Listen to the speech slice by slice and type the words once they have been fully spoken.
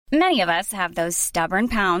Many of us have those stubborn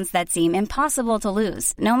pounds that seem impossible to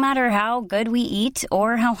lose, no matter how good we eat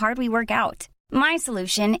or how hard we work out. My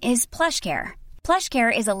solution is PlushCare.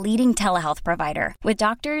 PlushCare is a leading telehealth provider with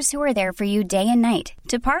doctors who are there for you day and night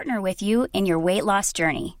to partner with you in your weight loss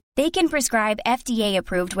journey. They can prescribe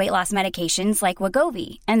FDA-approved weight loss medications like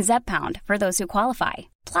Wegovy and Zepbound for those who qualify.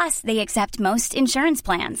 Plus, they accept most insurance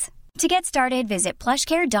plans. To get started, visit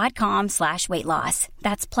plushcare.com/weightloss.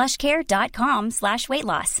 That's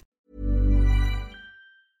plushcare.com/weightloss.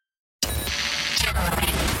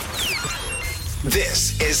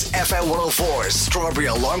 This is FM 104's Strawberry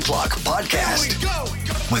Alarm Clock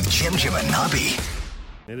Podcast with Jim and Nobby.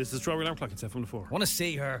 It is the Strawberry Alarm Clock. It's FM 104. Want to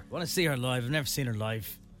see her live. I've never seen her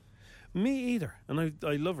live. Me either. And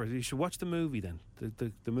I love her. You should watch the movie then.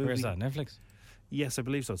 The movie. Where's that? Netflix? Yes, I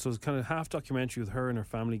believe so. So it's kind of half documentary with her and her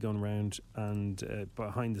family going around and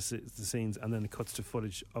behind the scenes, and then it cuts to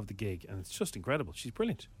footage of the gig, and it's just incredible. She's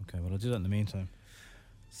brilliant. Okay, well, I'll do that in the meantime.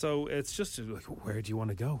 So it's just like, where do you want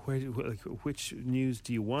to go? Which news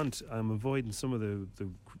do you want? I'm avoiding some of the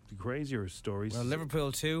crazier stories. Well,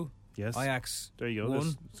 Liverpool 2. Yes. Ajax. There you go. 1.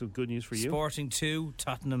 That's some good news for you. Sporting 2.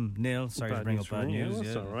 Tottenham 0. Sorry to bring up bad news.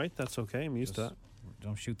 That's all right. That's okay. I'm used to that.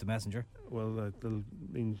 Don't shoot the messenger. Well, that'll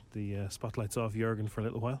mean the spotlight's off Jurgen for a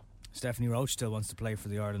little while. Stephanie Roach still wants to play for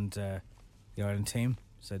the Ireland team.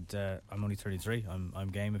 Said, I'm only 33. I'm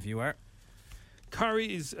game if you are.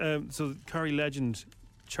 Corrie legend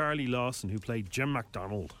Charlie Lawson, who played Jim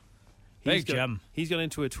McDonald. Big Jim. He's got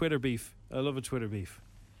into a Twitter beef. I love a Twitter beef.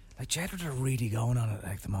 Like, Jedward are really going on it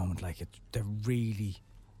at the moment. Like, they're really...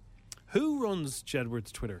 Who runs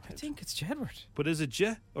Jedward's Twitter account? I think it's Jedward. But is it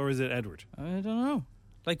Je or is it Edward? I don't know.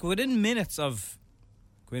 Like, within minutes of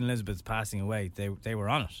Queen Elizabeth's passing away, they were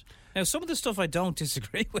on it. Now, some of the stuff I don't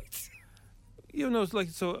disagree with. You know, it's like,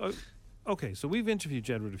 so... okay, so we've interviewed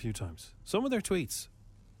Jedward a few times. Some of their tweets...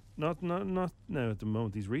 Not now at the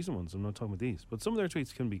moment, these recent ones, I'm not talking about these, but some of their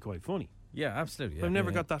tweets can be quite funny. Yeah, absolutely. Yeah, I've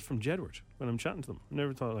never got that from Jedward when I'm chatting to them. I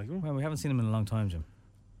never thought, like... Well, we haven't seen him in a long time, Jim.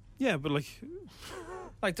 Yeah, but like...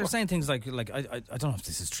 Like, they're saying things like I don't know if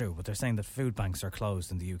this is true, but they're saying that food banks are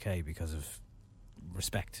closed in the UK because of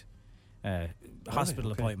respect.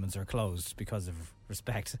 Hospital appointments are closed because of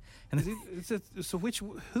respect. And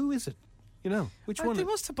who is it? You know, which one? They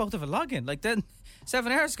must have both have a login. Like, then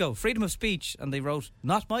 7 hours ago, freedom of speech, and they wrote,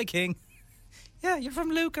 "Not my king." Yeah, you're from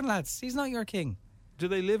Lucan, lads. He's not your king. Do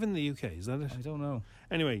they live in the UK? Is that it? I don't know.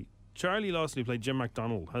 Anyway, Charlie Lawson, who played Jim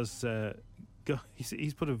McDonald, has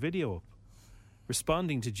he's put a video up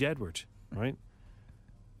responding to Jedward, right?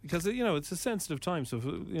 Because, you know, it's a sensitive time. So,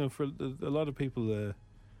 for a lot of people,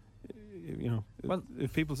 well,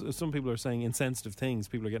 if some people are saying insensitive things,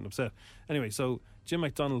 people are getting upset. Anyway, so Jim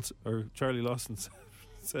McDonald or Charlie Lawson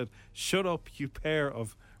said, "Shut up, you pair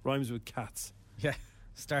of," rhymes with cats. Yeah,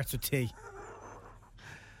 starts with T.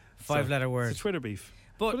 5-letter word. It's a Twitter beef.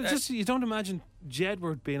 But it's just, you don't imagine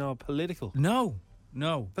Jedward being all political. No.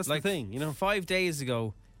 That's like, the thing, you know. 5 days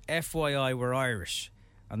ago, FYI, we're Irish.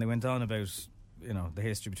 And they went on about, the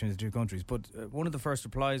history between the two countries. But one of the first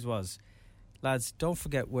replies was, "Lads, don't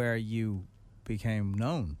forget where you became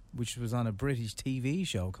known," which was on a British TV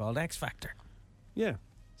show called X Factor. Yeah.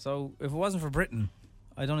 So if it wasn't for Britain,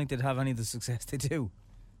 I don't think they'd have any of the success they do.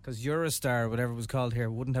 Because Eurostar, whatever it was called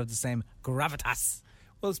here, wouldn't have the same gravitas.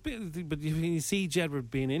 Well, but you see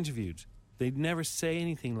Jedward being interviewed, they'd never say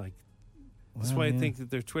anything like... That's why I think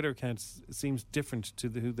that their Twitter account seems different to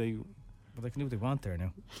who they... Well, they can do what they want there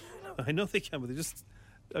now. I know they can, but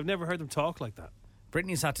I've never heard them talk like that.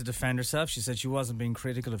 Britney's had to defend herself. She said she wasn't being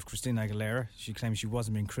critical of Christina Aguilera. She claims she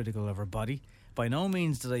wasn't being critical of her body. "By no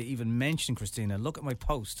means did I even mention Christina. Look at my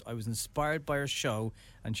post. I was inspired by her show,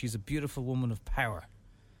 and she's a beautiful woman of power."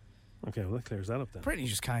 Okay, well, that clears that up then. Britney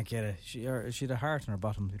just can't get it. She had a heart on her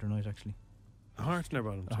bottom the other night, actually. A heart in her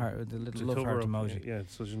bottom? A heart, the little love heart emoji. Yeah,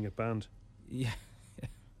 so she didn't get banned. Yeah.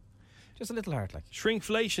 Just a little heart, like.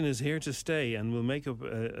 Shrinkflation is here to stay and will make up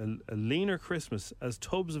a leaner Christmas as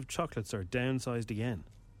tubs of chocolates are downsized again.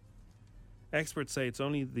 Experts say it's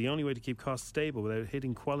the only way to keep costs stable without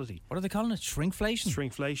hitting quality. What are they calling it? Shrinkflation?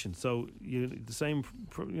 Shrinkflation. So the same,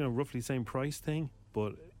 roughly same price thing,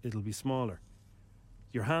 but it'll be smaller.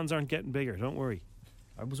 Your hands aren't getting bigger. Don't worry.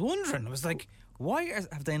 I was wondering. I was like, why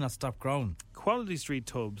have they not stopped growing? Quality Street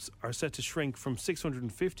tubs are set to shrink from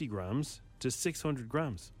 650 grams to 600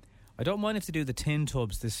 grams. I don't mind if they do the tin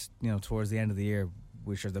tubs towards the end of the year,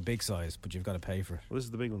 which are the big size, but you've got to pay for it. Well, this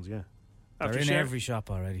is the big ones, yeah. They're in every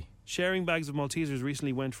shop already. Sharing bags of Maltesers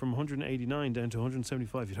recently went from 189 down to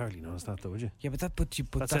 175. You'd hardly notice that, though, would you? Yeah, but that's the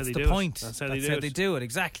do point. That's how they do it,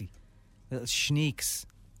 exactly. Little schneeks.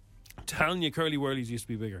 I'm telling you, Curly Whirlies used to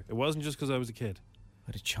be bigger. It wasn't just because I was a kid.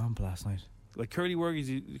 I had a chomp last night. Like curly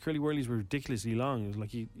whirlies were ridiculously long. It was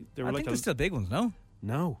like they were I like think they're still big ones, no?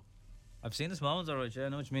 No, I've seen the small ones, alright, yeah, I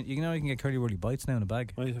know what you mean. You know you can get curly whirly bites now in a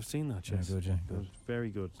bag. I have seen that. Yes. Yeah, good, yeah, It was very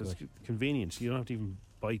good. It's convenient. You don't have to even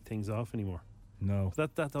bite things off anymore. No.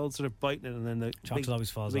 That whole sort of biting it and then the Chocolate always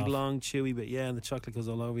falls big off. long chewy bit. Yeah, and the chocolate goes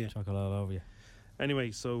all over you. Chocolate all over you.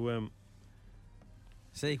 Anyway, so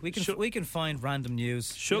See, we can find random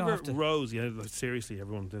news. Sugar Rose. Yeah, like, seriously,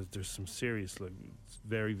 everyone. There's some serious, like,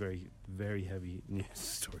 very, very, very heavy news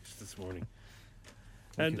stories this morning.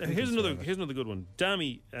 And here's another good one.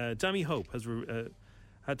 Dami Hope has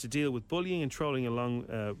had to deal with bullying and trolling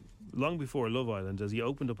long before Love Island, as he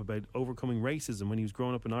opened up about overcoming racism when he was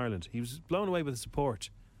growing up in Ireland. He was blown away by the support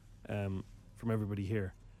from everybody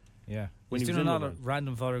here. Yeah, When he's he was doing a in lot Love of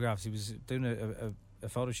random photographs. He was doing a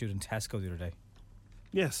photo shoot in Tesco the other day.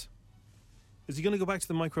 Yes. Is he going to go back to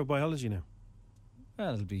the microbiology now?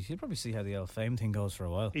 Well, he'll probably see how the old fame thing goes for a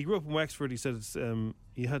while. He grew up in Wexford. He said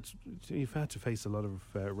you've had to face a lot of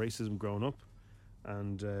racism growing up,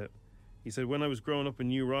 and he said, when I was growing up in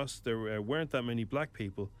New Ross, there weren't that many black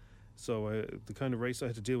people, so the kind of race I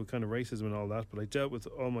had to deal with, kind of racism and all that. But I dealt with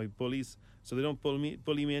all my bullies, so they don't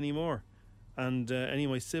bully me anymore, and any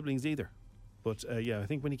of my siblings either. But I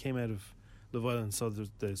think when he came out of Love Island and saw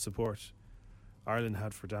the support Ireland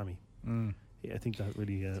had for Dami, I think that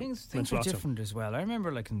really things are different as well. I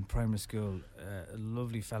remember, like, in primary school, a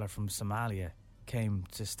lovely fella from Somalia came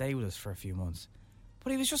to stay with us for a few months,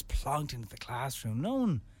 but he was just plonked into the classroom.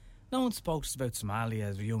 No one spoke to us about Somalia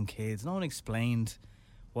as young kids. No one explained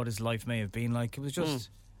what his life may have been like. It was just,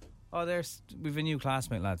 we've a new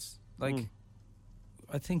classmate, lads. Like,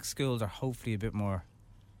 I think schools are hopefully a bit more.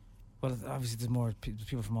 Well, obviously there's more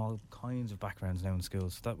people from all kinds of backgrounds now in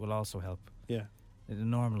schools. So that will also help. Yeah, it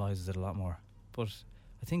normalises it a lot more. But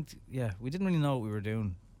I think, we didn't really know what we were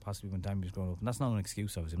doing possibly when Dami was growing up, and that's not an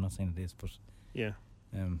excuse, obviously. I'm not saying it is, but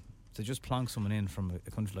to just plonk someone in from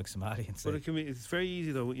a country like Somalia and say, but it's very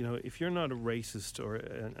easy though. You know, if you're not a racist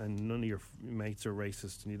and none of your mates are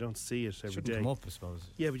racist, and you don't see it every day, come up, I suppose.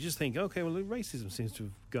 Yeah, but you just think, okay, well, racism seems to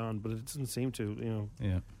have gone, but it doesn't seem to. You know,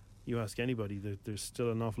 yeah. You ask anybody, there's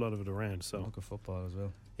still an awful lot of it around. So look at football as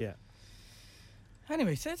well. Yeah.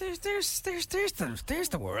 Anyway, so there's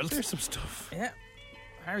the world. There's some stuff. Yeah.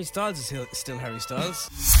 Harry Styles is still Harry Styles.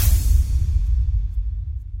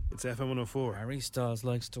 It's FM 104. Harry Styles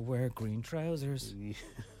likes to wear green trousers.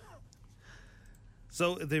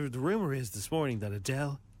 So the rumour is this morning that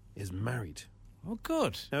Adele is married. Oh,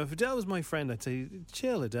 good. Now, if Adele was my friend, I'd say,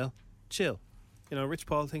 chill, Adele, chill. You know, Rich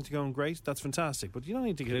Paul, things are going great. That's fantastic, but you don't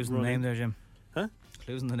need to get clues in the name there, Jim. Huh?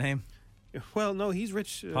 Clues in the name. Well, no, he's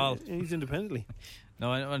rich. Paul. He's independently.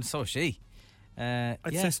 No, and so is she. I'd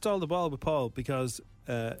say stall the ball with Paul because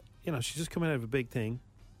she's just coming out of a big thing.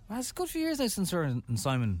 Well, it's a good few years now since her and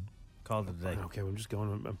Simon called it a day. Okay, well, I'm just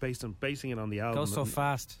going. I'm basing it on the album. Goes so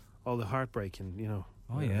fast. All the heartbreak and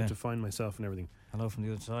I had to find myself and everything. Hello from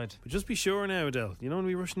the other side. But just be sure now, Adele. You don't want to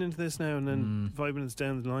be rushing into this now and then 5 minutes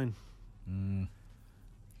down the line.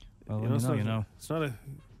 Well,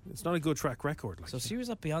 It's not a good track record. So she was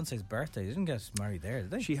at Beyonce's birthday. They didn't get married there,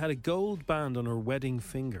 did they? She had a gold band on her wedding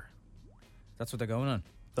finger. That's what they're going on.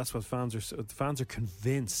 That's what fans are. Fans are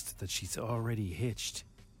convinced that she's already hitched.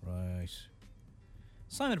 Right.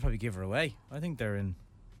 Simon would probably give her away. I think they're in.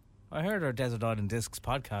 I heard her Desert Island Discs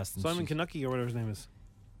podcast. And Simon Kanaki or whatever his name is.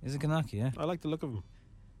 Is it Kanaki? Yeah. I like the look of him.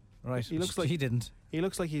 Right. He looks like he didn't. He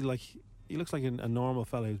looks like He looks like a normal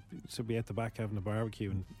fella who should be at the back having a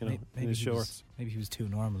barbecue and in his shorts. Maybe he was too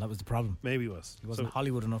normal. That was the problem. Maybe he was. He wasn't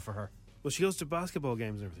Hollywood enough for her. Well, she goes to basketball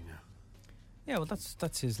games and everything now. Yeah, well,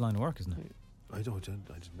 that's his line of work, isn't it? I didn't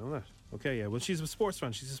know that. Okay, yeah. Well, she's a sports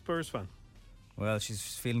fan. She's a Spurs fan. Well, she's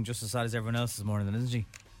feeling just as sad as everyone else this morning, then, isn't she?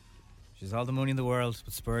 She's all the money in the world,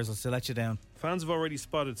 but Spurs will still let you down. Fans have already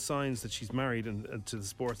spotted signs that she's married and to the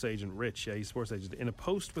sports agent Rich. Yeah, he's sports agent. In a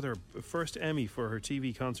post with her first Emmy for her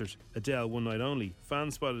TV concert, Adele, One Night Only,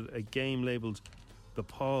 fans spotted a game labelled The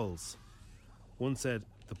Pauls. One said,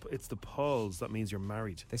 it's the Pauls, that means you're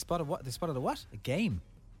married. They spotted what? They spotted a what? A game?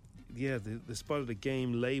 Yeah, they spotted a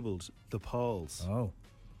game labelled The Pauls. Oh.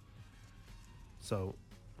 So,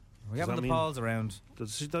 we have the Pauls around.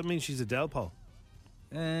 Does that mean she's Adele Paul?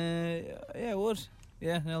 Yeah, it would.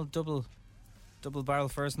 Yeah, no, double barrel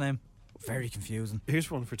first name. Very confusing.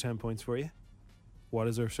 Here's one for 10 points for you. What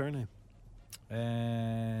is her surname?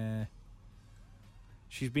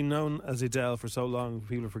 She's been known as Adele for so long,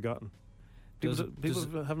 people have forgotten.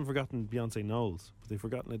 People haven't forgotten Beyonce Knowles, but they've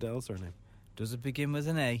forgotten Adele's surname. Does it begin with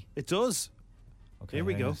an A? It does. Okay, here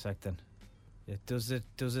we go. A sec then. Yeah, does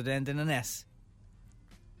it end in an S?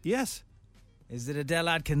 Yes. Is it Adele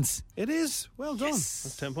Adkins? It is. Well done. Yes.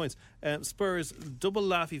 That's 10 points. Spurs, double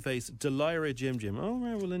laughy face, Delira Jim. Oh,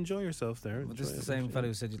 right, well, enjoy yourself there. Well, this is the same fellow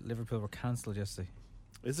who said Liverpool were cancelled yesterday.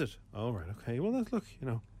 Is it? Oh, right, okay. Well, look,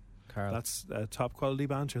 Carl. that's top quality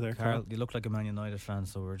banter there, Carl, you look like a Man United fan,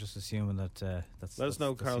 so we're just assuming that that's. Let us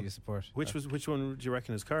know, that's Carl. who you support. Which one do you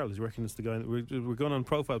reckon is Carl? Do you reckon it's the guy? We're going on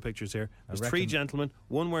profile pictures here. There's three gentlemen,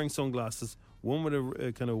 one wearing sunglasses, one with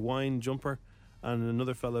a kind of wine jumper, and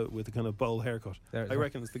another fellow with a kind of bowl haircut. I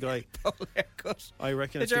reckon it's the guy. Bowl haircut. I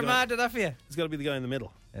reckon Did it's the your guy. man do that for you? It's got to be the guy in the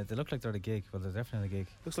middle. They look like they're at a gig. Well, they're definitely at a gig.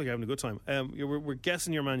 Looks like you're having a good time. We're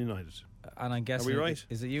guessing you're Man United. And I'm guessing. Are we right?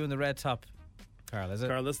 Is it you in the red top, Carl? Is it?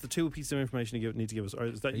 Carl, that's the two pieces of information you need to give us. Or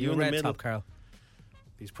is that Are you you in the red middle? top, Carl?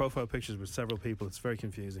 These profile pictures with several people. It's very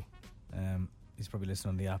confusing. He's probably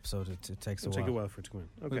listening on the app, so it takes It'll a while. take a while for it to come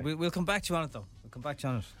in. Okay. We'll come back to you on it, though. We'll come back to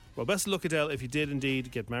you on it. Well, best of luck, Adele, if you did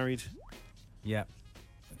indeed get married. Yeah.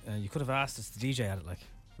 You could have asked us to DJ at it, like.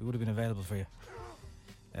 We would have been available for you.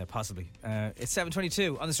 Possibly. It's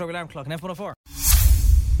 7:22 on the Strawberry Alarm Clock on F104.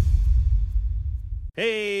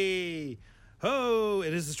 Hey ho!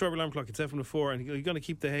 It is the Strawberry Alarm Clock. It's F104, and you're going to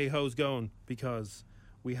keep the hey ho's going because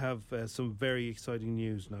we have some very exciting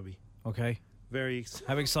news, Nobby. Okay. Very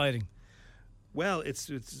How exciting. well. It's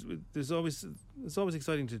always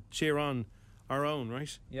exciting to cheer on our own,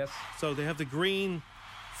 right? Yes. So they have the Green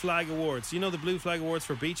Flag Awards. You know the Blue Flag Awards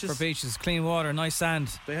for beaches? For beaches, clean water, nice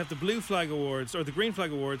sand. They have the Blue Flag Awards, or the Green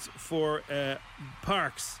Flag Awards for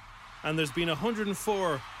parks. And there's been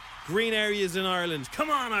 104 green areas in Ireland. Come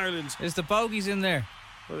on, Ireland! Is the bogies in there?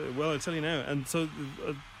 Well, I'll tell you now. And so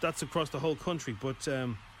that's across the whole country. But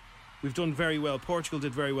we've done very well. Portugal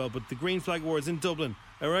did very well. But the Green Flag Awards in Dublin.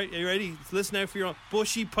 All right, are you ready? Listen out for your own.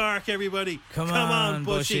 Bushy Park, everybody. Come on,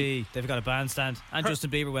 Bushy. They've got a bandstand. And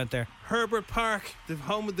Justin Bieber went there. Herbert Park, the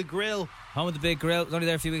home with the grill. Home with the big grill. Was only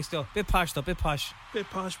there a few weeks ago. Bit posh, though. Bit posh. Bit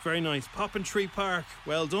posh, very nice. Poppintree Park.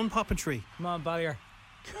 Well done, Poppintree. Come on, Ballier.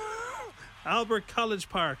 Albert College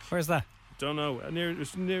Park. Where's that? Don't know.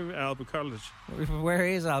 It's near Albert College. Where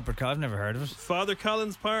is Albert College? I've never heard of it. Father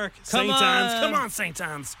Collins Park. Come St. on. Anne's. Come on, St.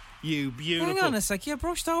 Anne's. You beautiful. Hang on, it's like you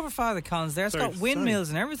brushed over Father Collins there. It's Sorry, got windmills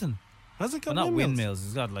and everything. Has it got Well, not windmills? windmills.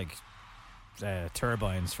 It's got like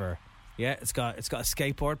turbines for. Yeah, it's got a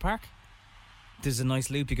skateboard park. There's a nice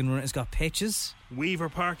loop you can run. It's got pitches. Weaver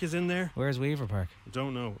Park is in there. Where's Weaver Park? I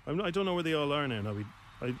don't know. I don't know where they all are now.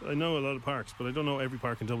 I know a lot of parks, but I don't know every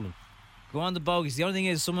park in Dublin. Go on the bogies. The only thing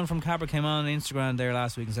is, someone from Cabra came on Instagram there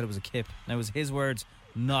last week and said it was a kip. Now, it was his words,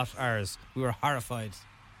 not ours. We were horrified.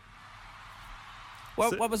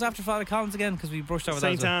 What was after Father Collins again? Because we brushed over that.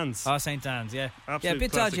 St. Anne's. Oh, St. Anne's, yeah. Absolute yeah, a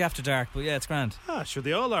bit classic. dodgy after dark, but yeah, it's grand. Ah, sure,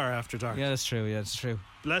 they all are after dark. Yeah, that's true. Yeah, it's true.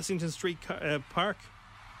 Blessington Street Park.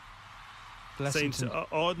 St.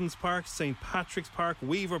 Auden's Park. St. Patrick's Park.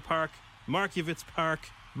 Weaver Park. Markievicz Park.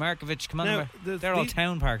 Markovich, come on Now, over. They're all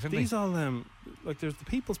town parks, aren't they? These all, like there's the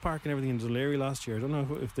People's Park and everything in O'Leary last year. I don't know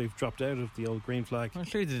if they've dropped out of the old green flag. I'm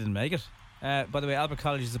sure they didn't make it. By the way, Albert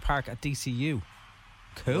College is a park at DCU.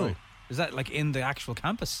 Cool. Right. Is that like in the actual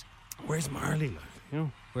campus? Where's Marley?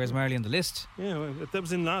 Where's Marley on the list? Yeah, well, that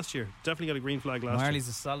was in last year. Definitely got a green flag last Marley's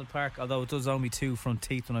a solid park, although it does owe me 2 front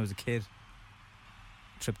teeth when I was a kid.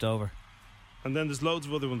 Tripped over. year. And then there's loads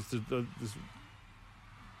of other ones. There's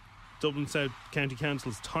Dublin South County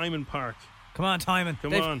Council's Timon Park. Come on, Timon.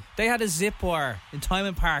 Come on. They had a zip wire in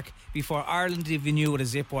Timon Park before Ireland even knew what a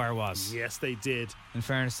zip wire was. Yes, they did. In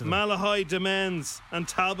fairness to them. Malahide Demens and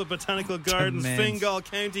Talbot Botanical Gardens, Demens. Fingal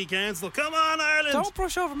County Council. Come on, Ireland! Don't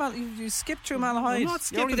brush over Malahide. You skipped through Malahide. I'm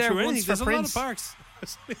not You're only skipping there through once anything. for There's a lot Prince. of parks.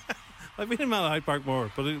 I've been in Malahide Park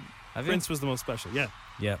more, but Prince was the most special. Yeah,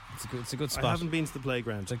 Yeah, it's a good spot. I haven't been to the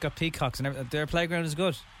playground. They've got peacocks and everything. Their playground is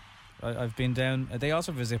good. I've been down. They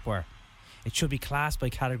also have a zip wire. It should be classed by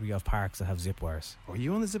category of parks that have zip wires. Are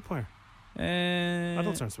you on the zip wire?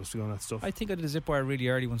 Adults aren't supposed to go on that stuff. I think I did a zip wire really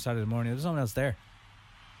early one Saturday morning. There's no one else there.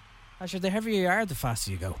 Actually, the heavier you are, the faster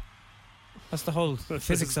you go. That's the whole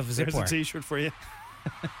physics of a zip There's wire. a T-shirt for you.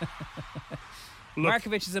 Look.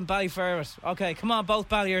 Markovich is in Ballyferret. Okay, come on, both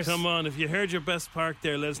Balliers. Come on, if you heard your best park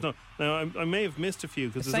there, let us know. Now, I may have missed a few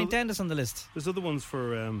because St. Dennis on the list. there's other ones for.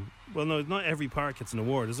 Well, no, not every park gets an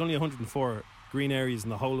award. There's only 104 green areas in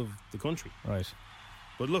the whole of the country. Right.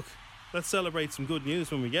 But look, let's celebrate some good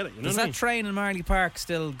news when we get it. You know Does what I that mean? train in Marley Park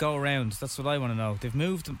still go around? That's what I want to know. They've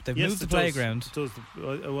moved. They've Yes, moved the it does. playground. It does.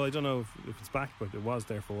 Well, I don't know if it's back, but it was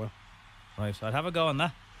there for a while. Right. I'd have a go on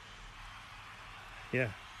that. Yeah.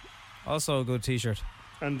 Also a good T-shirt.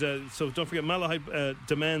 And so don't forget, Malahide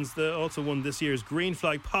Demens also won this year's Green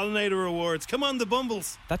Flag Pollinator Awards. Come on, the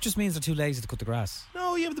Bumbles. That just means they're too lazy to cut the grass.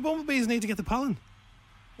 No, yeah, but the bumblebees need to get the pollen.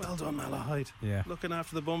 Well done, Malahide. Yeah. Looking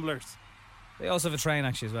after the bumblers. They also have a train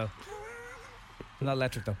actually as well. Not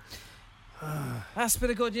electric though. That's a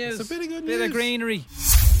bit of good news. It's a bit of good Bit news. of greenery.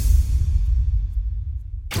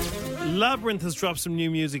 Labyrinth has dropped some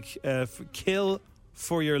new music. Kill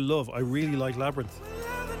for Your Love. I really like Labyrinth.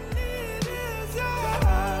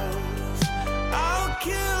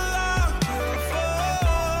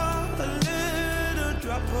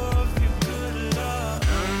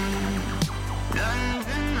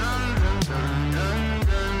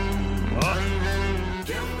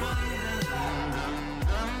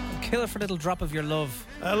 Kill it for a little drop of your love.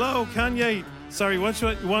 Hello, Kanye. Sorry, want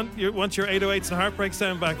your 808s and Heartbreak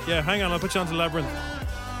sound back? Yeah, hang on, I'll put you on to Labyrinth.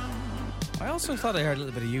 I also thought I heard a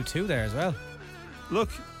little bit of U2 there as well. Look,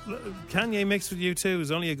 Kanye mixed with U2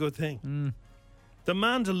 is only a good thing. The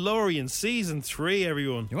Mandalorian Season 3,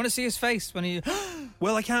 everyone. You want to see his face when he...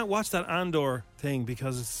 Well, I can't watch that Andor thing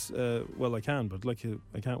because it's... well, I can, but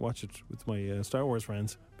I can't watch it with my Star Wars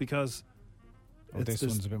friends because... this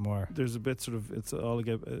one's a bit more... There's a bit sort of... It's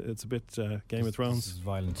a bit Game of Thrones. This is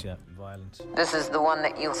violent, yeah. Violent. This is the one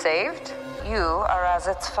that you saved. You are as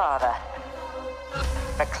its father.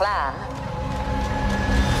 A clan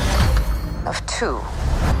of 2.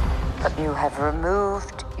 But you have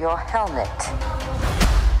removed your helmet.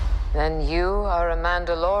 Then you are a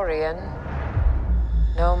Mandalorian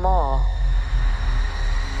no more.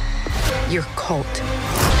 Your cult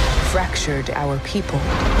fractured our people.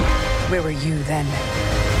 Where were you then?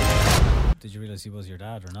 Did you realise he was your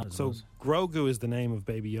dad or not? So Grogu is the name of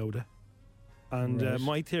Baby Yoda. And Right.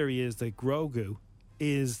 my theory is that Grogu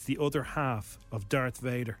is the other half of Darth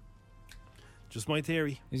Vader. Just my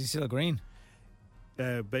theory. Is he still green?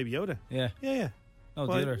 Baby Yoda. Yeah. Yeah. No,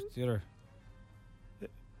 Well, the other.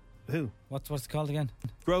 Who? What's it called again?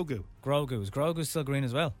 Grogu. Grogu. Is Grogu still green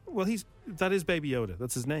as well? Well, that is Baby Yoda.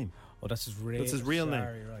 That's his name. Oh, that's his real. That's his real name.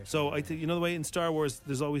 Right. So I think the way in Star Wars,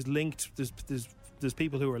 there's always linked. There's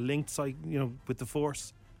people who are linked, with the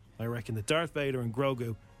Force. I reckon that Darth Vader and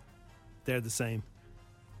Grogu, they're the same.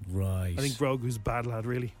 Right. I think Grogu's a bad lad,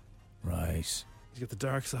 really. Right. He's got the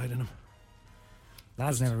dark side in him.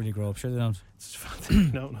 Lads never really grow up, sure they don't.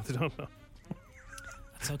 No, they don't know.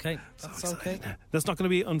 That's okay. That's okay. That's not going to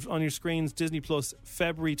be on your screens. Disney Plus,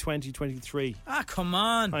 February 2023. Ah, come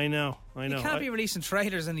on. I know. You can't be releasing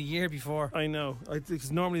trailers in the year before. I know.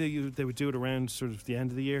 Because normally they would do it around sort of the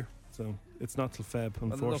end of the year. So it's not till Feb,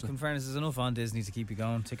 Well, unfortunately. look, in fairness, there's enough on Disney to keep you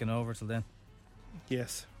going, ticking over till then.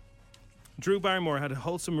 Yes. Drew Barrymore had a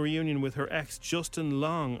wholesome reunion with her ex Justin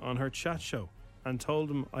Long on her chat show and told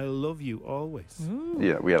him, "I love you always."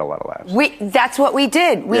 Yeah, we had a lot of laughs. That's what we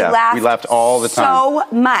did. We Yeah, laughed. we laughed all the time. So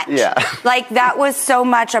much. Yeah. Like that was so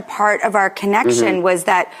much a part of our connection was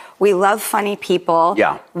that we love funny people.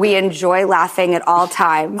 Yeah. We enjoy laughing at all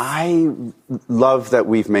times. I love that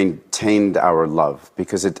we've maintained our love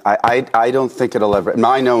because I don't think it'll ever.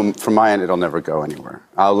 I know from my end it'll never go anywhere.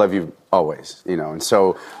 I'll love you always, and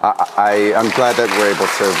so I'm glad that we're able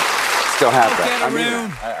to still have that. I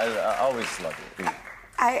always love you.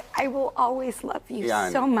 I will always love you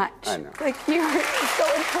Yeah, so much. I know. Like you are so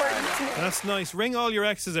important to me. That's nice. Ring all your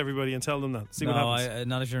exes, everybody, and tell them that. See what happens.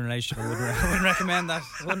 Not if you're in a relationship. I wouldn't recommend that.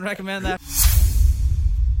 Wouldn't recommend that.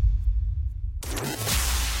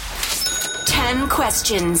 10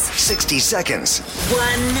 questions. 60 seconds.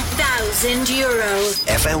 €1,000.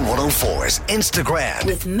 FM 104's Instagram.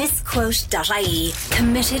 With misquote.ie.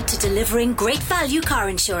 Committed to delivering great value car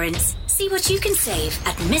insurance. See what you can save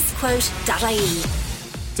at misquote.ie.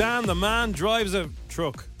 Dan, the man, drives a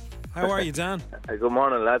truck. How are you, Dan? Good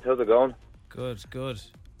morning, lads. How's it going? Good.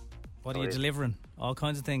 What are you delivering? All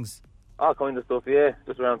kinds of things. All kinds of stuff, yeah.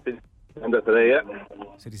 Just around City Centre today, yeah.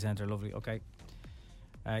 City Centre, lovely. Okay.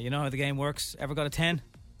 You know how the game works? Ever got a 10?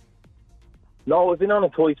 No, I've been on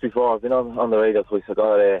it twice before. I've been on the radio twice. I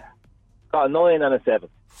got a 9 and a 7.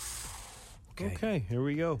 Okay, here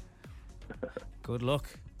we go. Good luck.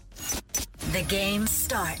 The game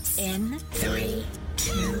starts in 3,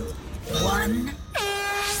 2, 1.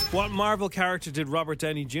 What Marvel character did Robert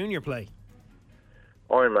Downey Jr. play?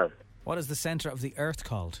 Iron Man. What is the centre of the Earth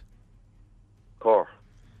called? Core.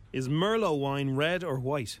 Is Merlot wine red or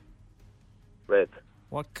white? Red.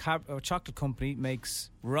 What chocolate company makes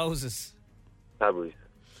roses? Cadbury's.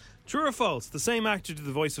 True or false? The same actor did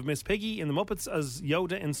the voice of Miss Piggy in The Muppets as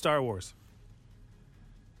Yoda in Star Wars.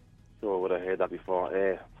 Sure, would I heard that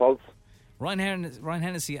before? False. Ryan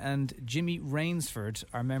Hennessy and Jimmy Rainsford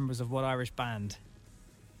are members of what Irish band?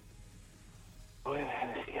 Oh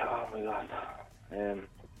my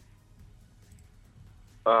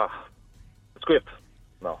God. Script.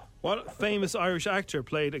 No. What famous Irish actor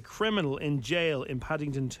played a criminal in jail in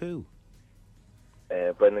Paddington 2?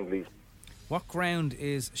 Brendan Gleeson. What ground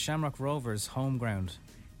is Shamrock Rovers' home ground?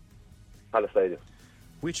 Palace Stadium.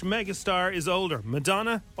 Which megastar is older,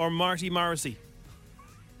 Madonna or Marty Morrissey?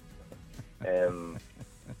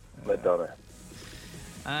 Madonna.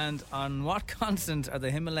 And on what continent are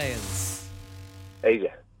the Himalayas?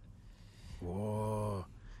 Asia. Whoa,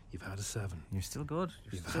 you've had a 7. You're still good.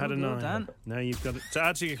 You've had a 9. Dan. Now you've got to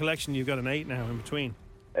add to your collection. You've got an 8 now in between.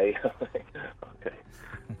 8. Okay.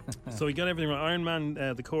 So you got everything right. Iron Man,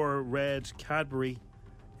 the core, red, Cadbury.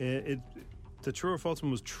 The true or false one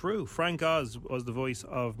was true. Frank Oz was the voice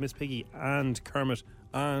of Miss Piggy and Kermit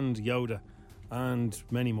and Yoda and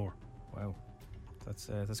many more. Wow,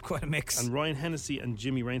 that's quite a mix. And Ryan Hennessy and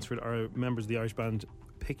Jimmy Rainsford are members of the Irish band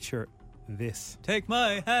Picture This. Take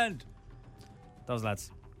my hand. Those lads.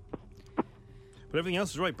 But everything else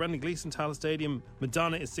is right. Brendan Gleeson, Tallaght Stadium.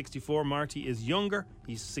 Madonna is 64. Marty is younger.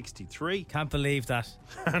 He's 63. Can't believe that.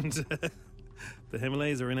 And the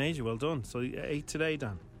Himalayas are in Asia. Well done. So 8 today,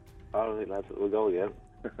 Dan. All right, lads. We'll go again.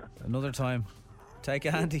 Another time. Take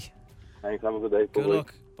it handy. Thanks. Have a good day. Good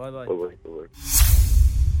luck. Bye-bye. Bye-bye. Bye-bye.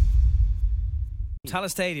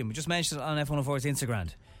 Tallaght Stadium, we just mentioned it on F104's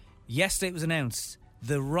Instagram. Yesterday it was announced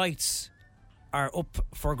the rights are up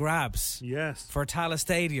for grabs. Yes. For Tallaght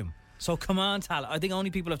Stadium. So come on, Tallaght. I think only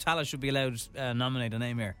people of Tallaght should be allowed to nominate a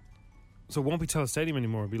name here. So it won't be Tallaght Stadium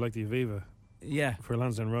anymore. It'll be like the Aviva. Yeah. For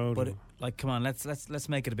Lansdowne Road. But come on, let's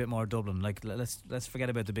make it a bit more Dublin. Like let's forget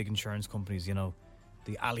about the big insurance companies, you know,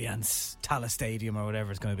 the Allianz Tallaght Stadium or whatever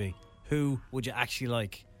it's going to be. Who would you actually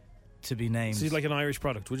like to be named? So you'd like an Irish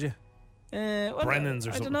product, would you? Well, Brennan's or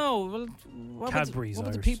I something. don't know. Well, Cadbury's what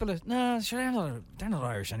would the Irish. people? No, sure, they're not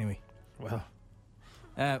Irish anyway. Well,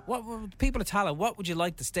 what people of Tallaght? What would you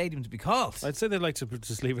like the stadium to be called? I'd say they'd like to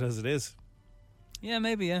just leave it as it is. Yeah,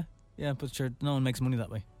 maybe. Yeah. But sure, no one makes money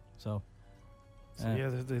that way. So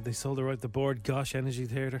they sold the right. The board, Gosh Energy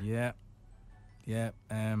Theatre. Yeah. The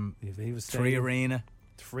Aviva Stadium. Three Arena.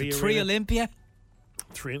 Three Olympia.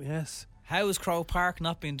 Yes. How is Croke Park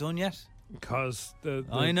not being done yet? Because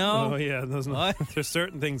I know. Oh yeah, there's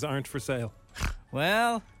certain things aren't for sale.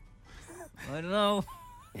 Well, I don't know.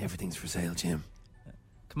 Everything's for sale, Jim.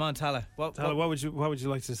 Come on, Tallaght. What would you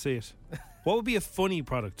like to see it? What would be a funny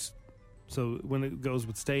product? So when it goes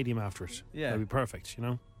with stadium after it, that'd be perfect.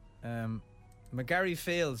 You know. McGarry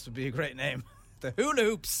Fields would be a great name. The Hula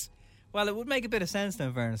Hoops. Well, it would make a bit of sense now,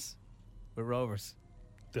 in fairness, with Rovers.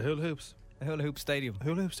 The Hula Hoops. The Hula Hoop Stadium.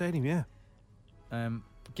 Hula Hoop Stadium, yeah.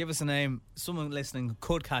 Give us a name. Someone listening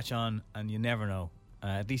could catch on, and you never know.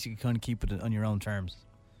 At least you can kind of keep it on your own terms.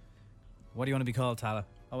 What do you want to be called, Tallaght?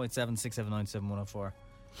 087 679 7104.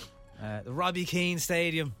 The Robbie Keane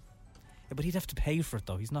Stadium. Yeah, but he'd have to pay for it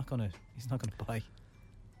though. He's not gonna buy.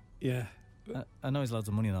 Yeah. I know he's loads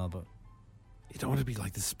of money and all, but you don't want to be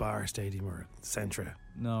like the Spar Stadium or Centra.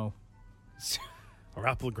 No. Or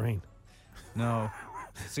Apple Green. No.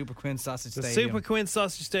 Super Quinn Sausage The Stadium. Super Quinn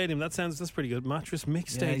Sausage Stadium. That's pretty good. Mattress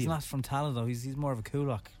Mix Stadium. He's not from Tallaght though. He's more of a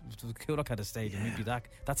Coolock. If Coolock had a stadium, he'd be that.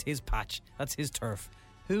 That's his patch. That's his turf.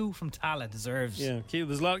 Who from Tallaght deserves? Yeah, keep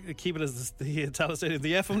it as the Tallaght Stadium,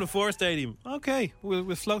 the F104 Stadium. Okay,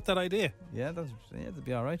 we'll float that idea. Yeah, that'd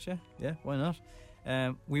be all right. Yeah, why not?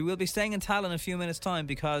 We will be staying in Tallaght in a few minutes' time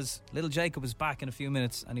because little Jacob is back in a few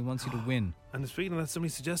minutes and he wants you to win. And speaking of that,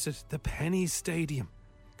 somebody suggested the Pennies Stadium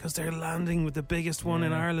because they're landing with the biggest one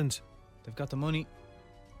in Ireland. They've got the money.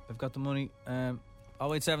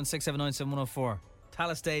 087 679 7104.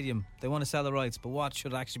 Tallaght Stadium. They want to sell the rights, but what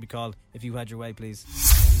should it actually be called? If you had your way, please.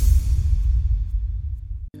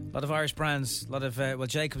 A lot of Irish brands. A lot of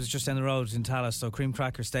Jacobs is just down the road in Tallaght, so Cream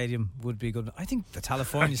Cracker Stadium would be good. I think the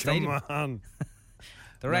California Stadium. Come on.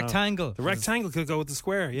 The rectangle. The rectangle could go with the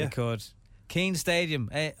square. Yeah, it could. Keane Stadium,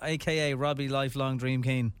 aka Robbie Lifelong Dream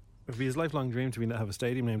Keane. It'd be his lifelong dream to have a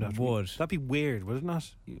stadium named after him. That'd be weird, would it not?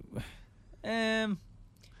 The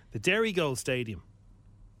Derry Goal Stadium.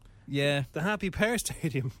 Yeah. The Happy Pear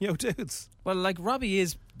Stadium. Yo, dudes. Well, like, Robbie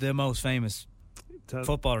is the most famous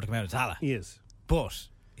footballer to come out of Tallaght. He is. But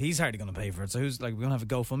he's hardly going to pay for it. So who's like, we're going to have a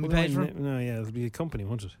GoFundMe page for him? No, yeah, it'll be a company,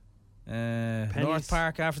 won't it? North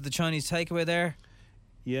Park after the Chinese takeaway there.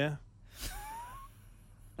 Yeah.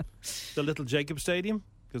 The Little Jacob Stadium.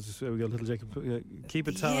 Because we got Little Jacob. Keep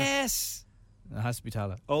it Tallaght. Yes. It has to be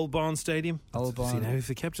Tallaght. Old Bond Stadium. Old Bond. See, now if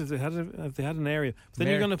they kept it, if they had an area, but then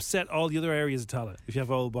you're going to upset all the other areas of Tallaght if you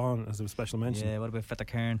have Old Bond as a special mention. Yeah. What about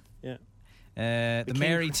Fettercairn? Yeah. The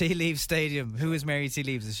Mary T. Leaves Stadium. Who is Mary T.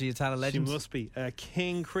 Leaves? Is she a Tallaght legend? She must be.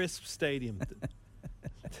 King Crisp Stadium.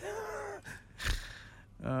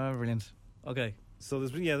 Brilliant. Okay. So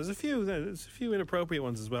there's a few inappropriate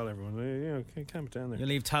ones as well. Everyone, calm it down there. You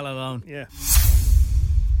leave Tallaght alone. Yeah.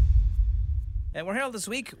 We're here all this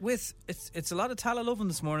week with, it's a lot of Tala loving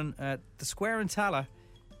this morning. The Square in Tala,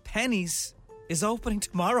 Pennies, is opening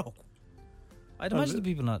tomorrow. I'd imagine the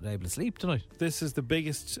people not able to sleep tonight. This is the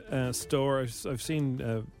biggest store. I've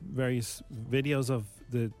seen various videos of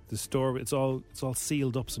the store. It's all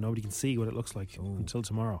sealed up, so nobody can see what it looks like until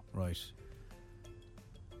tomorrow. Right.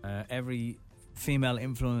 Every female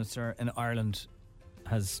influencer in Ireland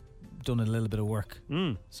has done a little bit of work.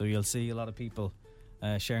 So you'll see a lot of people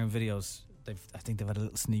sharing videos. I think they've had a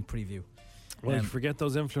little sneak preview. Well, forget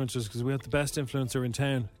those influencers, because we have the best influencer in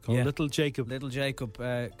town called Little Jacob. Little Jacob.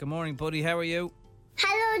 Good morning, buddy. How are you?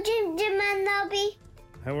 Hello, Jim and Nobby.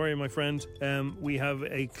 How are you, my friend? We have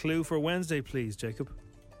a clue for Wednesday, please, Jacob.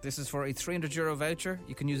 This is for a €300 voucher.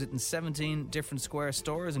 You can use it in 17 different Square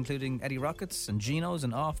stores, including Eddie Rockets and Geno's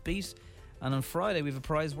and Offbeat. And on Friday, we have a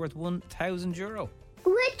prize worth €1,000.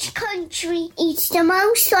 Which country eats the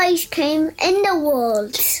most ice cream in the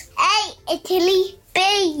world? A, Italy,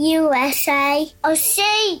 B, USA, or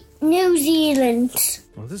C, New Zealand?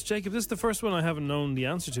 Well, this is the first one I haven't known the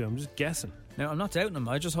answer to. I'm just guessing. Now, I'm not doubting him.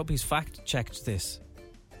 I just hope he's fact-checked this.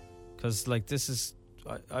 Because, this is...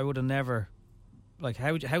 I would have never...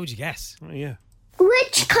 how would you guess? Oh, yeah.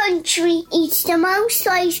 Which country eats the most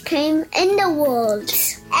ice cream in the world?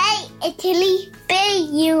 A, Italy, B,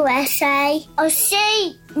 USA, or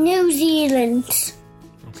C, New Zealand?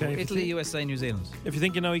 Okay. Italy, USA, New Zealand. If you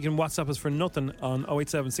think you know, you can WhatsApp us for nothing on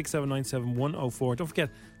 087 6797 104. Don't forget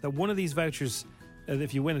that one of these vouchers,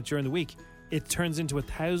 if you win it during the week, it turns into a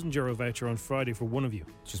 €1,000 voucher on Friday for one of you.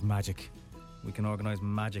 It's just magic. We can organise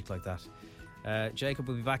magic like that. Jacob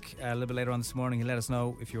will be back a little bit later on this morning. He'll let us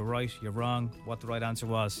know if you're right, you're wrong, what the right answer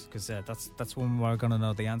was, because that's when we're going to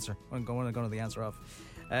know the answer. We're going to know the answer of.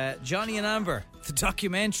 Johnny and Amber, the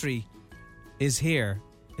documentary is here.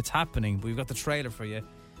 It's happening. We've got the trailer for you.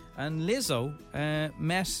 And Lizzo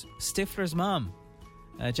met Stifler's mom,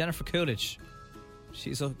 Jennifer Coolidge.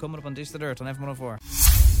 She's coming up on Dish the Dirt on F104.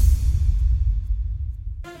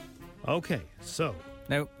 Okay, so...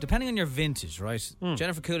 Now, depending on your vintage, right?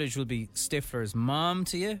 Jennifer Coolidge will be Stifler's mom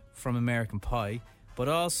to you from American Pie, but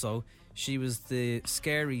also she was the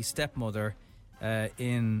scary stepmother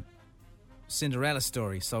in Cinderella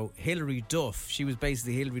Story. So Hilary Duff, she was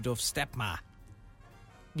basically Hilary Duff's stepma.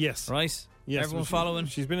 Yes. Right? Yes. Everyone following?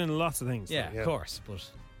 She's been in lots of things. Yeah, of course.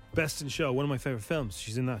 But Best in Show, one of my favourite films.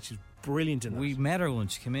 She's in that. She's brilliant in that. We met her when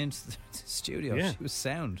she came into the studio. Yeah. She was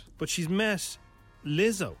sound. But she's met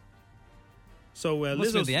Lizzo. So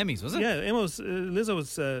Lizzo was the Emmys, was it? Yeah, Lizzo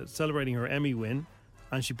was celebrating her Emmy win,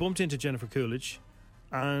 and she bumped into Jennifer Coolidge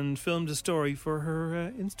and filmed a story for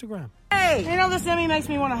her Instagram. Hey, this Emmy makes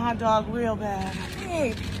me want a hot dog real bad.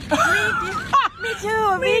 Hey, me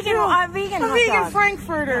too. Me too. I'm vegan. A vegan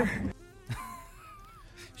Frankfurter.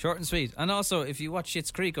 Short and sweet. And also, if you watch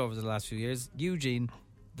Schitt's Creek over the last few years, Eugene,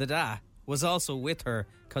 the dad, was also with her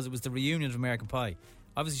because it was the reunion of American Pie.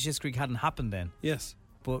 Obviously, Schitt's Creek hadn't happened then. Yes.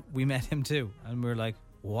 But we met him too, and we were like,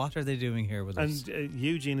 what are they doing here with us? And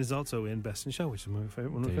Eugene is also in Best in Show, which is my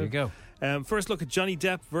favourite one. There you go. First look at Johnny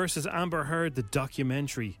Depp versus Amber Heard, the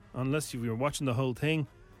documentary. Unless you were watching the whole thing,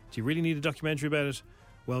 do you really need a documentary about it?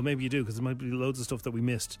 Well, maybe you do, because there might be loads of stuff that we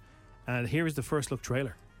missed. And here is the first look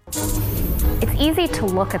trailer. It's easy to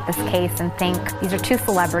look at this case and think these are two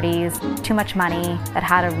celebrities, too much money, that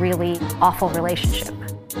had a really awful relationship.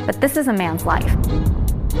 But this is a man's life.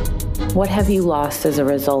 What have you lost as a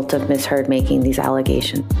result of Miss Heard making these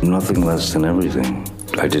allegations? Nothing less than everything.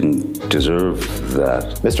 I didn't deserve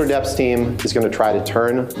that. Mr. Depp's team is going to try to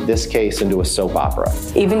turn this case into a soap opera.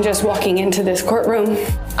 Even just walking into this courtroom,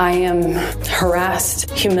 I am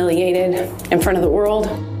harassed, humiliated in front of the world.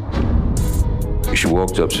 She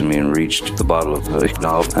walked up to me and reached the bottle of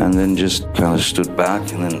Knopf and then just kind of stood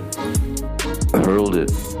back and then hurled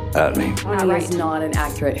it at me. I was not an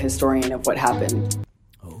accurate historian of what happened.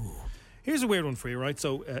 Here's a weird one for you, right?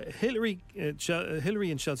 So Hillary and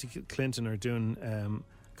Chelsea Clinton are doing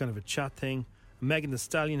kind of a chat thing. Megan Thee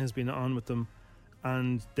Stallion has been on with them,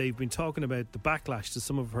 and they've been talking about the backlash to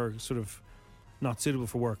some of her sort of not suitable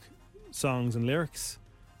for work songs and lyrics.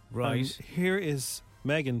 Right. And here is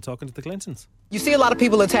Megan talking to the Clintons. You see a lot of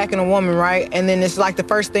people attacking a woman, right? And then it's like the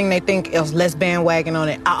first thing they think is, let's bandwagon on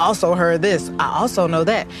it. I also heard this. I also know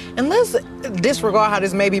that. And let's disregard how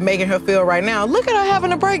this may be making her feel right now. Look at her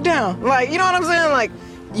having a breakdown. Like, you know what I'm saying? Like,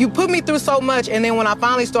 you put me through so much, and then when I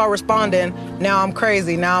finally start responding, now I'm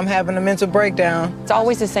crazy. Now I'm having a mental breakdown. It's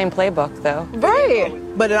always the same playbook, though. Right.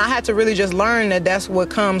 But then I had to really just learn that that's what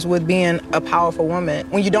comes with being a powerful woman.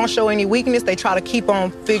 When you don't show any weakness, they try to keep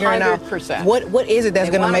on figuring 100%. out what is it that's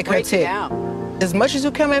going to make her tick. As much as you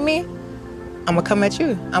come at me, I'm going to come at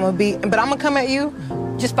you. But I'm going to come at you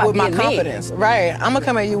just with my confidence. Right. I'm going to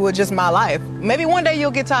come at you with just my life. Maybe one day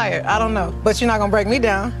you'll get tired. I don't know. But you're not going to break me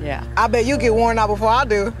down. Yeah. I bet you get worn out before I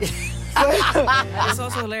do. It's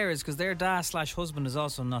also hilarious because their dad/husband is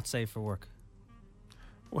also not safe for work.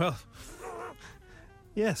 Well,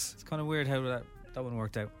 yes. It's kind of weird how that one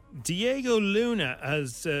worked out. Diego Luna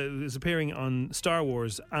is appearing on Star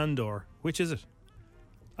Wars Andor. Which is it?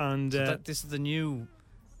 And So this is the new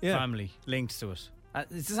family linked to it.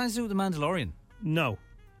 Is this anything to do with The Mandalorian? No.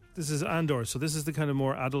 This is Andor. So this is the kind of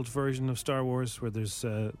more adult version of Star Wars where there's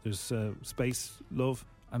space love.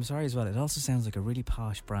 I'm sorry as well. It also sounds like a really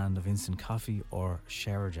posh brand of instant coffee or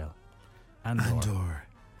shower gel. Andor.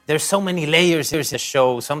 There's so many layers. There's a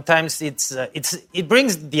show. Sometimes it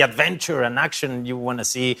brings the adventure and action you want to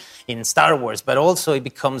see in Star Wars, but also it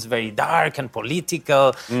becomes very dark and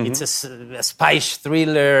political. Mm-hmm. It's a spy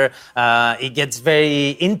thriller. It gets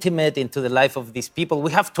very intimate into the life of these people.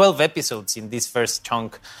 We have 12 episodes in this first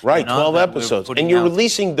chunk. Right, 12 episodes. And you're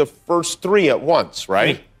releasing the first 3 at once,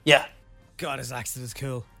 right? Yeah. God, his accent is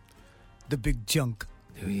cool. The big junk.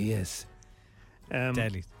 Who he is.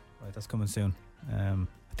 Deadly. Right, that's coming soon.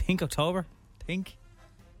 I think October. I'll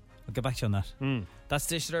get back to you on that. That's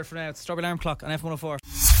Dish It Out for now. It's Strawberry Alarm Clock on F104.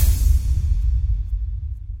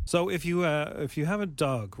 So if you have a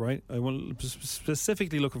dog, right? I want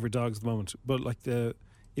specifically looking for dogs at the moment. But like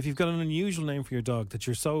if you've got an unusual name for your dog that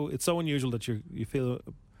it's so unusual that you feel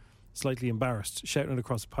slightly embarrassed shouting it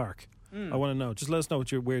across the park. I want to know. Just let us know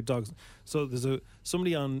what your weird dogs. So there's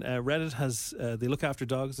somebody on Reddit has they look after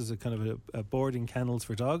dogs. There's a kind of a board in kennels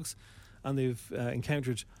for dogs, and they've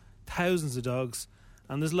encountered thousands of dogs,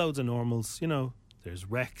 and there's loads of normals. You know, there's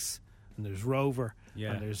Rex and there's Rover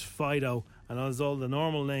and there's Fido, and there's all the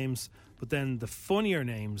normal names. But then the funnier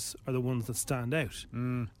names are the ones that stand out,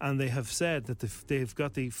 and they have said that they've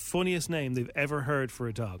got the funniest name they've ever heard for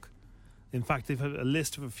a dog. In fact, they've had a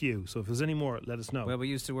list of a few. So if there's any more, let us know. Well, we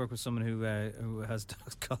used to work with someone who has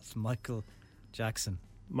dogs called Michael Jackson.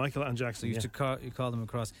 Michael and Jackson. So you used to call them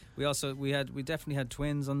across. We definitely had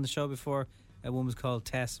twins on the show before. One was called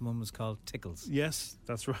Tess, and one was called Tickles. Yes,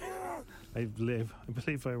 that's right. I believe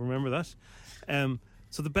I remember that.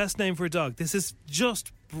 So the best name for a dog. This is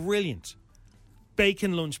just brilliant.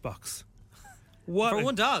 Bacon Lunchbox. For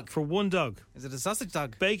one dog? For one dog. Is it a sausage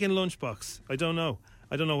dog? Bacon Lunchbox. I don't know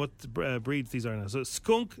what breeds these are now. So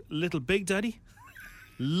Skunk Little Big Daddy.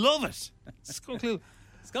 Love it. Skunk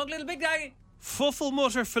Little Big Daddy. Fuffle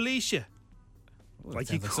Mutter Felicia. Ooh,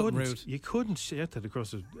 like you couldn't shout that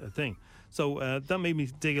across a thing. So that made me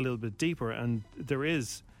dig a little bit deeper, and there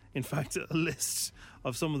is, in fact, a list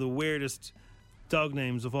of some of the weirdest dog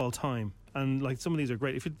names of all time. And like some of these are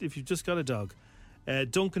great. If you've just got a dog,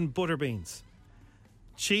 Duncan Butterbeans,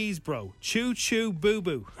 Cheese Bro, Choo Choo Boo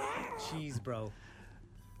Boo, Cheese Bro,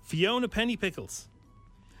 Fiona Penny Pickles,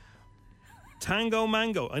 Tango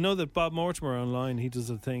Mango. I know that Bob Mortimer online, he does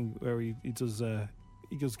a thing where he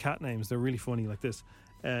goes cat names. They're really funny like this.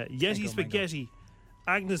 Yeti Tango Spaghetti, Mango.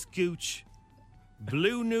 Agnes Gooch,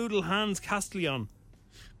 Blue Noodle Hans Castellon.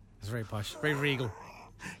 It's very posh, very regal.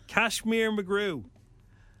 Cashmere McGrew,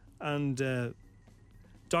 and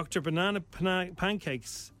Dr. Banana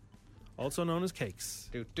Pancakes, also known as Cakes.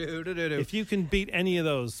 If you can beat any of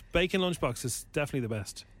those, Bacon Lunchbox is definitely the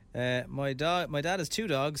best. My dad has 2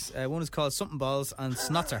 dogs. One is called Something Balls and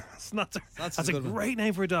Snotzer. Snotzer. That's a great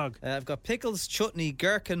name for a dog. I've got Pickles, Chutney,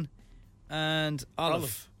 Gherkin, and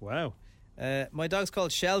Olive. Wow. My dog's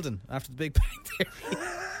called Sheldon after the Big Bang Theory.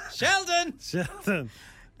 Sheldon.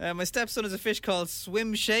 My stepson is a fish called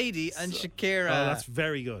Swim Shady and Shakira. Oh, that's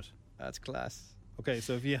very good. That's class. Okay,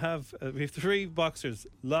 so we have 3 boxers: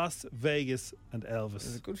 Las Vegas and Elvis.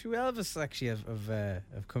 There's a good few Elvis actually have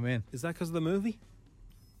come in. Is that because of the movie?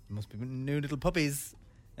 It must be new little puppies.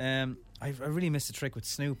 I really missed a trick with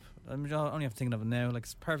Snoop. I'm only thinking of it now. Like,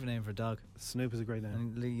 it's a perfect name for a dog. Snoop is a great name.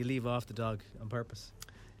 And you leave off the dog on purpose.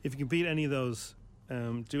 If you can beat any of those,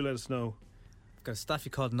 do let us know. I've got a staffy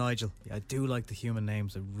called Nigel. Yeah, I do like the human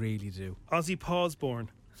names. I really do. Ozzy Pawsborn,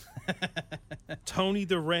 Tony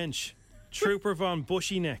the Wrench, Trooper Von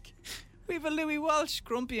Bushyneck. We've a Louis Walsh,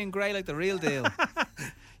 grumpy and grey like the real deal.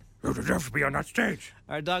 You deserve to be on that stage.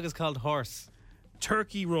 Our dog is called Horse.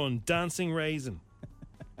 Turkey Run, Dancing Raisin,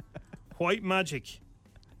 White Magic,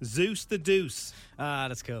 Zeus the Deuce. Ah,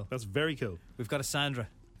 that's cool. That's very cool. We've got a Sandra.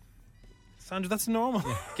 Sandra, that's normal.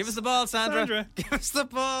 Yeah. Give us the ball, Sandra. Give us the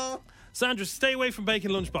ball. Sandra, stay away from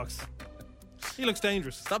Bacon Lunchbox. He looks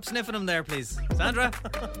dangerous. Stop sniffing him there, please. Sandra.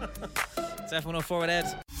 It's F104 with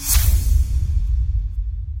Ed.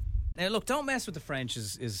 Look, don't mess with the French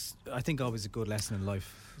is I think always a good lesson in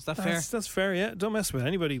life. Is that fair? That's fair, yeah. Don't mess with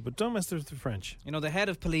anybody, but don't mess with the French. You know, the head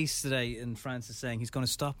of police today in France is saying he's going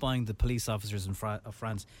to stop buying the police officers of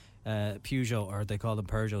France, Peugeot, or they call them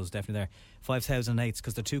Peugeots, definitely there, 5008s,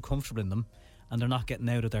 because they're too comfortable in them and they're not getting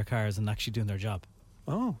out of their cars and actually doing their job.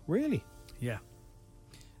 Oh, really? Yeah.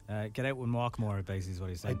 Get out and walk more, basically, is what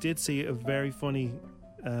he's saying. I did see a very funny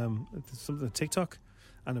something on TikTok,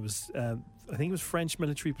 and it was I think it was French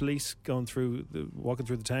military police walking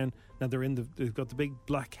through the town. Now they've got the big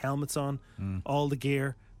black helmets on, all the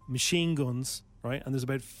gear, machine guns, right? And there's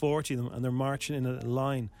about 40 of them, and they're marching in a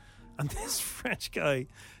line. And this French guy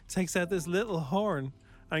takes out this little horn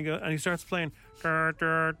and he starts playing the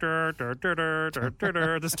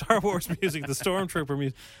Star Wars music, the Stormtrooper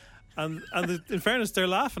music. And in fairness, they're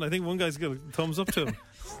laughing. I think one guy's got a thumbs up to him.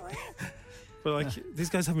 But these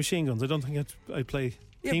guys have machine guns. I don't think I'd play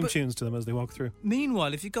theme tunes to them as they walk through.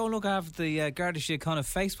 Meanwhile, if you go look at the Garda Síochána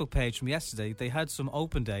Facebook page from yesterday, they had some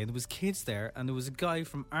open day and there was kids there, and there was a guy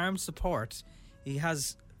from Armed Support. He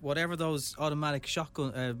has whatever those automatic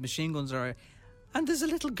shotgun machine guns are, and there's a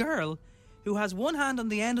little girl who has one hand on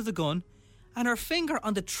the end of the gun and her finger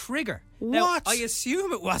on the trigger. What? Now, I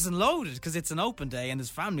assume it wasn't loaded because it's an open day and it's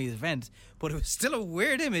family event, but it was still a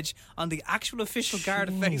weird image on the actual official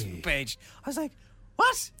Garda Facebook page. I was like,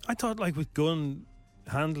 what? I thought with gun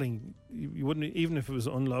handling, you wouldn't, even if it was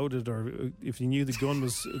unloaded or if you knew the gun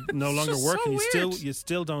was no longer working, you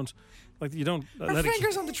still don't, you don't her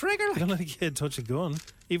fingers on the trigger. You don't let a kid touch a gun,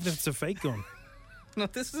 even if it's a fake gun. No,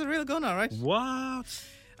 this is a real gun, all right. What?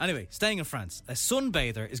 Anyway, staying in France, a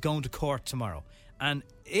sunbather is going to court tomorrow, and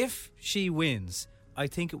if she wins, I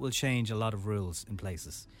think it will change a lot of rules in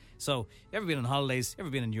places. So, you ever been on holidays, ever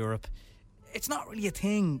been in Europe? It's not really a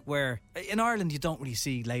thing where, in Ireland, you don't really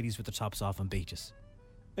see ladies with their tops off on beaches.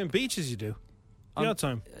 In beaches you do. The odd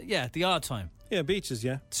time. Yeah, the odd time. Yeah, beaches,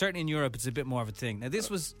 yeah. Certainly in Europe, it's a bit more of a thing. Now, this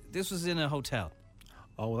was in a hotel.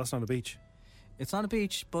 Oh, well, that's not a beach. It's not a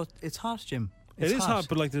beach, but it's hot, Jim. It is hot,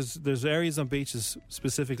 but there's areas on beaches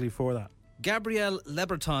specifically for that. Gabrielle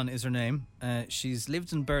Lebreton is her name. She's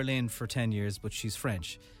lived in Berlin for 10 years, but she's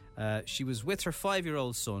French. She was with her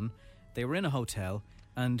 5-year-old son. They were in a hotel,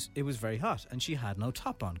 and it was very hot, and she had no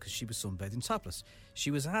top on because she was sunbathing topless. She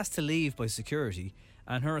was asked to leave by security,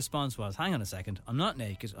 and her response was, hang on a second, I'm not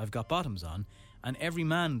naked, I've got bottoms on, and every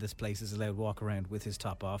man in this place is allowed to walk around with his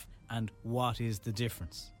top off, and what is the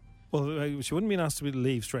difference? Well, she wouldn't be asked to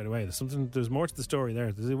leave straight away. There's more to the story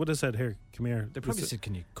there. They would have said, here, come here. They probably said,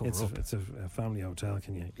 can you cover up? It's a family hotel,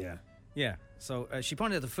 can you? Yeah. Yeah. So she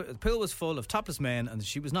pointed out the pool was full of topless men and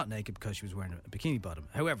she was not naked because she was wearing a bikini bottom.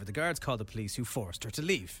 However, the guards called the police, who forced her to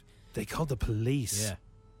leave. They called the police? Yeah.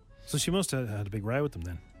 So she must have had a big row with them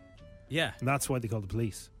then. Yeah. And that's why they called the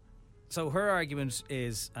police. So her argument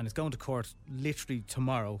is, and it's going to court literally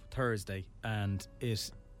tomorrow, Thursday, and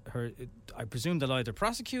I presume they'll either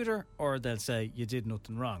prosecute her or they'll say you did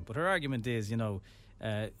nothing wrong. But her argument is,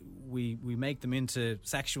 we make them into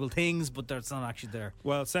sexual things, but that's not actually there.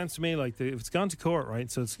 Well, it sounds to me like if it's gone to court,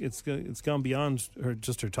 right? So it's gone beyond her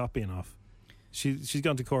top being off. She's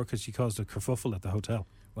gone to court because she caused a kerfuffle at the hotel.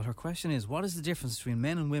 Well, her question is, what is the difference between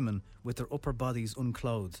men and women with their upper bodies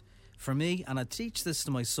unclothed? For me, and I teach this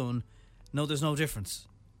to my son, no, there's no difference.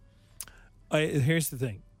 Here's the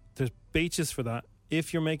thing: there's beaches for that.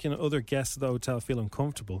 If you're making other guests at the hotel feel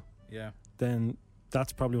uncomfortable, then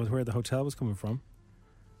that's probably where the hotel was coming from.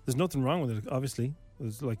 There's nothing wrong with it, obviously.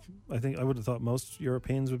 I think I would have thought most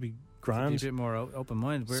Europeans would be grand. Be a bit more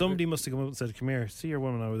open-minded. Somebody must have come up and said, come here, see your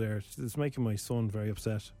woman over there. It's making my son very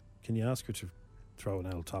upset. Can you ask her to throw an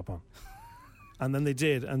L top on? And then they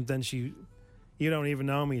did, and then you don't even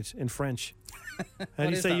know me in French. How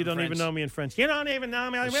do you say you don't even know me in French? You don't even know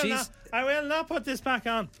me. I will not put this back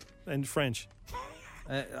on in French.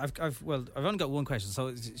 I've only got one question.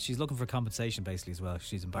 So she's looking for compensation basically as well.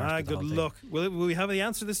 She's embarrassed. Good luck. Will we have the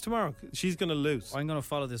answer to this tomorrow? She's going to lose. I'm going to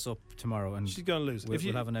follow this up tomorrow, and she's going to lose. We'll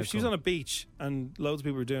have an outcome. If she's on a beach and loads of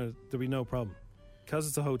people are doing it, there'll be no problem because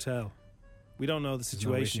it's a hotel. We don't know the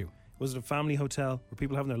situation. No, was it a family hotel? Were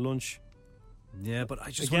people having their lunch? Yeah, but I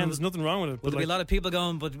just there's nothing wrong with it. Will there be a lot of people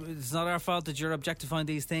going, but it's not our fault that you're objectifying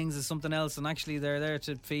these things as something else, and actually they're there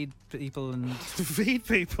to feed people and to feed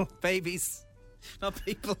people, babies. Not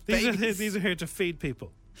people. These are here to feed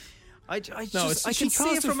people. I can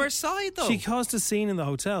see it from her side, though. She caused a scene in the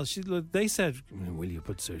hotel. They said, "Will you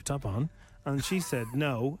put your top on?" And she said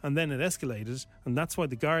no, and then it escalated, and that's why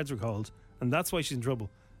the guards were called, and that's why she's in trouble.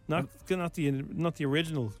 Not the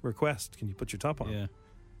original request. Can you put your top on? Yeah.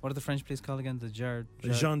 What are the French police called again? The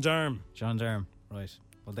gendarme. Gendarme. Right.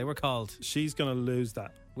 Well, they were called. She's going to lose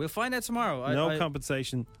that. We'll find out tomorrow. No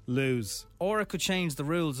compensation, lose. Or it could change the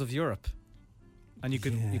rules of Europe. And you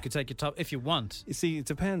could take your top if you want. You see, it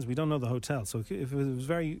depends. We don't know the hotel. So if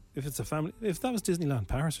it's a family, if that was Disneyland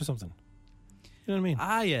Paris or something, you know what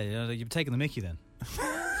I mean? Yeah, you're taking the Mickey then.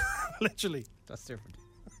 Literally. That's different.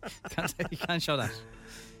 You can't show that.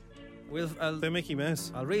 The Mickey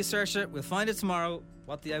Mouse. I'll research it. We'll find it tomorrow.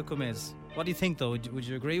 What the outcome is. What do you think, though? Would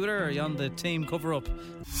you agree with her, or are you on the team cover up?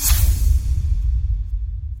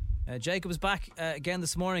 Jacob is back again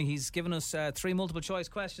this morning. He's given us 3 multiple choice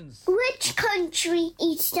questions. Which country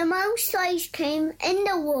eats the most ice cream in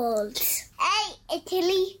the world? A.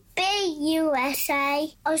 Italy, B. USA,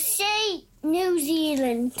 or C. New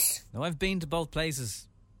Zealand? Now, I've been to both places,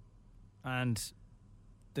 and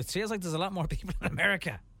it feels like there's a lot more people in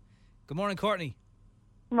America. Good morning, Courtney.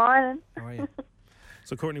 Morning. How are you?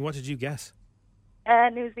 So, Courtney, what did you guess?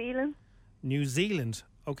 New Zealand. New Zealand.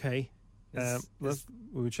 Okay.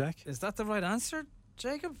 We'll check. Is that the right answer,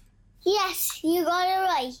 Jacob? Yes, you got it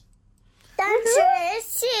right. The answer is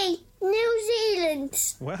C. New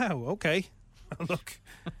Zealand. Wow, okay. Look.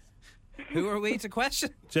 Who are we to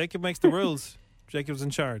question? Jacob makes the rules. Jacob's in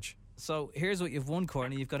charge. So here's what you've won,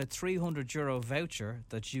 Courtney. You've got a €300 voucher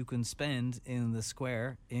that you can spend in the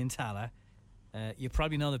square in Tala. You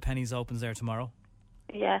probably know that Penny's opens there tomorrow.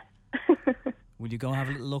 Yeah. Will you go and have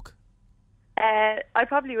a little look? I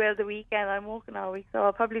probably will the weekend. I'm working all week, so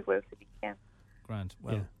I'll probably work the weekend. Grand.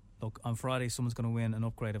 Well, look, on Friday someone's going to win an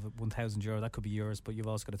upgrade of €1,000. That could be yours, but you've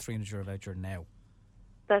also got a €300 voucher now.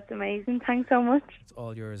 That's amazing. Thanks so much. It's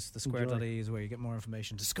all yours. TheSquare.ie is where you get more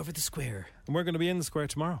information. Discover the Square. And we're going to be in the Square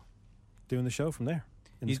tomorrow, doing the show from there.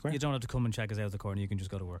 You don't have to come and check us out at the corner. You can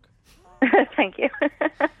just go to work. Thank you.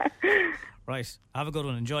 Right. Have a good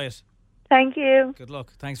one. Enjoy it. Thank you. Good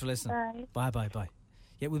luck. Thanks for listening. Bye. Bye.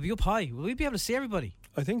 Yeah, we'll be up high. Will we be able to see everybody?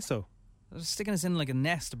 I think so. They're sticking us in like a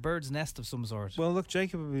bird's nest of some sort. Well, look,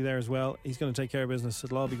 Jacob will be there as well. He's going to take care of business.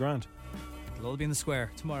 It'll all be grand. It'll all be in the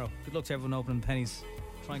Square tomorrow. Good luck to everyone opening pennies.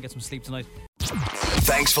 Try and get some sleep tonight.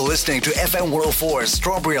 Thanks for listening to FM 104's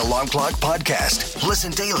Strawberry Alarm Clock podcast.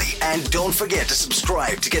 Listen daily and don't forget to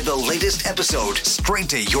subscribe to get the latest episode straight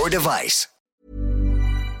to your device.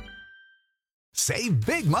 Save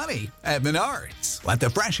big money at Menards. Let the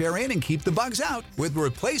fresh air in and keep the bugs out with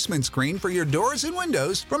replacement screen for your doors and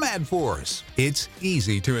windows from AdForce. It's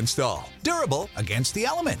easy to install, durable against the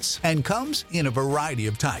elements, and comes in a variety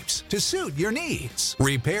of types to suit your needs.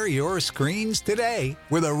 Repair your screens today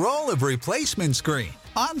with a roll of replacement screen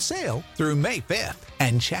on sale through May 5th.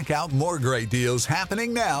 And check out more great deals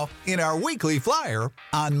happening now in our weekly flyer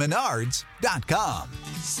on Menards.com.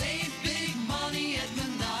 Save